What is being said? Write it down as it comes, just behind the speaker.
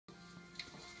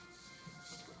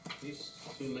These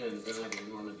two men died in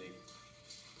Normandy.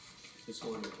 This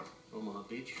one in Omaha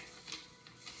Beach.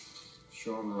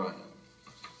 Sean Ryan.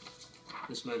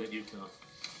 This man at Utah.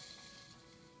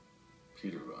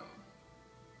 Peter Ryan.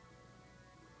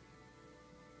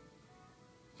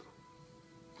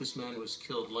 This man was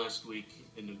killed last week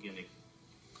in New Guinea.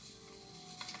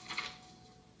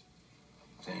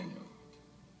 Daniel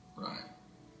Ryan.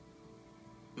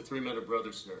 The three men are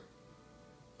brothers, sir.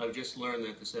 I've just learned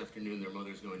that this afternoon their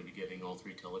mother's going to be getting all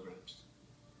 3 telegrams.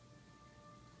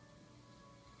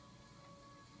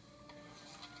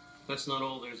 That's not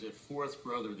all. There's a 4th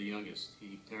brother, the youngest.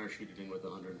 He parachuted in with the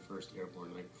 101st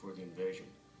Airborne night before the invasion.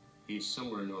 He's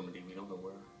somewhere in Normandy. We don't know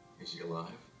where. Is he alive?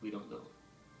 We don't know.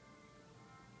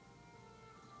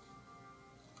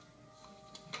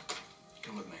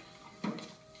 Come with me.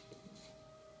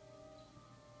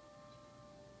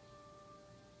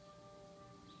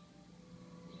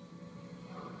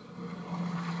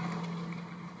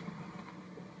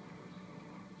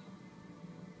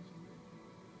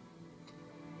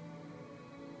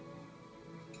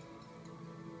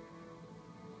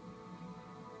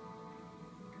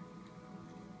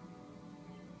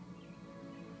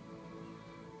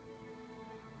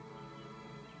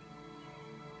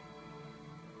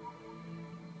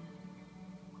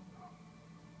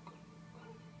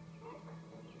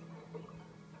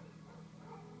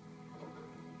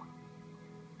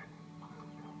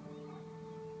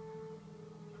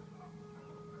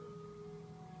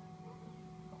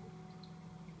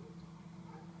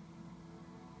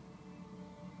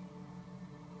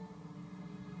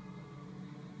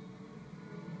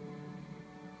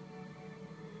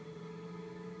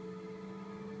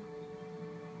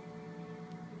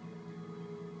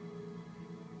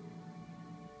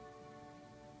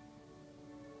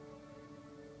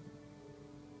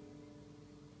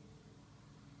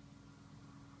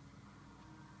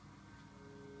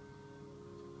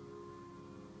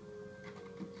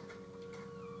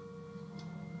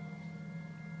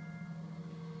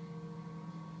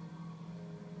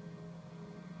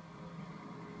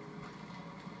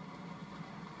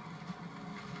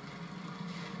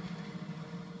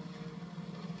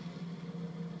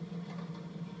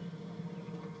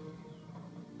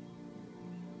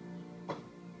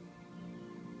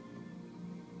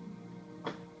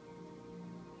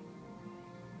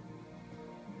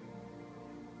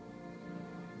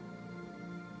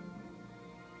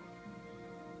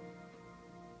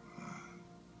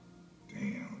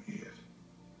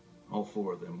 All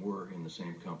 4 of them were in the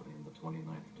same company in the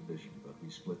 29th Division, but we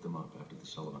split them up after the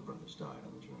Sullivan brothers died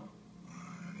on the Juno.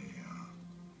 Any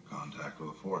contact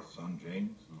with the 4th son,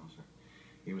 James? No, sir.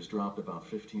 He was dropped about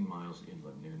 15 miles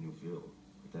inland near Newville,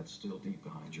 but that's still deep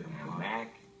behind German lines.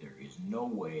 Mac, there is no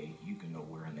way you can know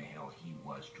where in the hell he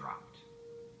was dropped.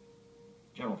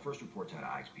 General, first reports out of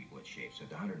Ike's people at Shape said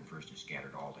the 101st is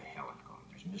scattered all to hell and gone.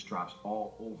 There's misdrops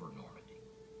all over Normandy.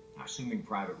 Now, assuming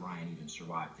Private Ryan even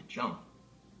survived the jump,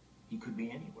 he could be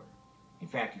anywhere. In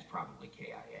fact, he's probably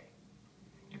KIA.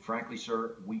 And frankly,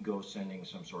 sir, we go sending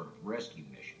some sort of rescue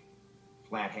mission,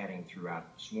 flat-hatting throughout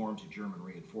swarms of German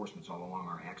reinforcements all along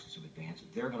our axis of advance.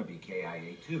 They're going to be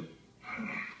KIA too.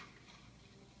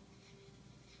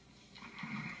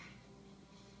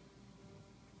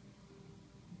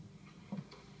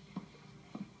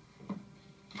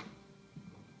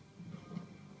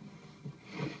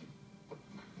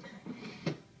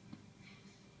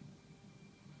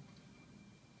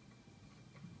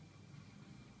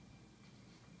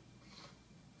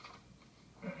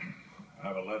 I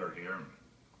have a letter here,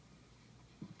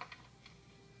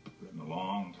 written a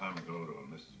long time ago to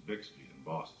a Mrs. Bixby in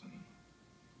Boston.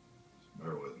 Just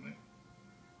bear with me.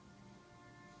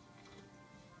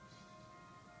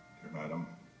 Dear Madam,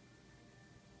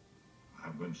 I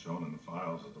have been shown in the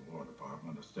files of the War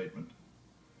Department a statement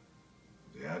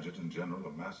of the Adjutant General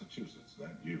of Massachusetts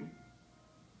that you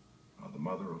are the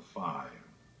mother of 5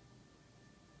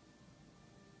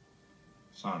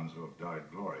 sons who have died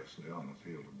gloriously on the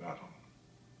field of battle.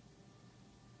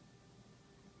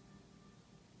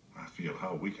 I feel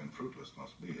how weak and fruitless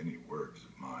must be any words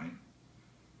of mine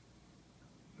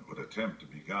that would attempt to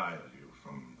beguile you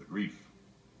from the grief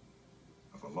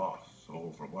of a loss so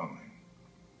overwhelming.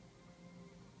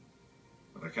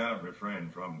 But I cannot refrain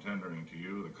from tendering to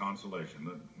you the consolation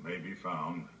that may be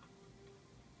found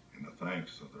in the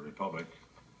thanks of the Republic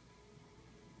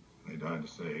they died to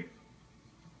save.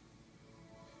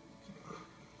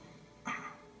 I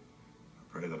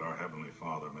pray that our Heavenly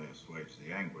Father may assuage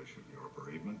the anguish of your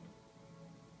bereavement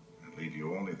and leave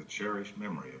you only the cherished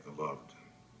memory of the loved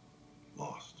and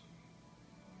lost,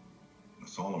 and the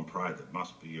solemn pride that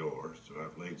must be yours to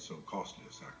have laid so costly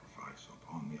a sacrifice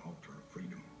upon the altar of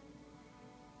freedom.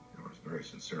 Yours very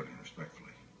sincerely and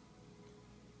respectfully,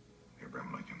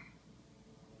 Abraham Lincoln.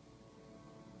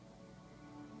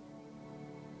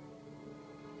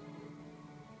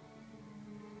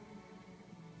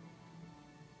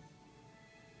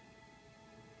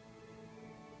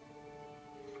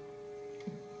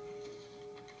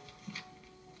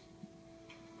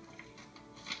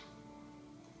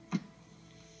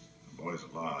 The boy's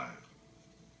alive.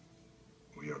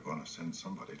 We are going to send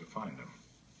somebody to find him.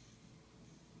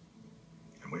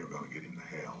 And we are going to get him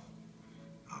the hell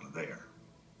out of there.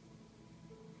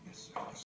 Yes, sir.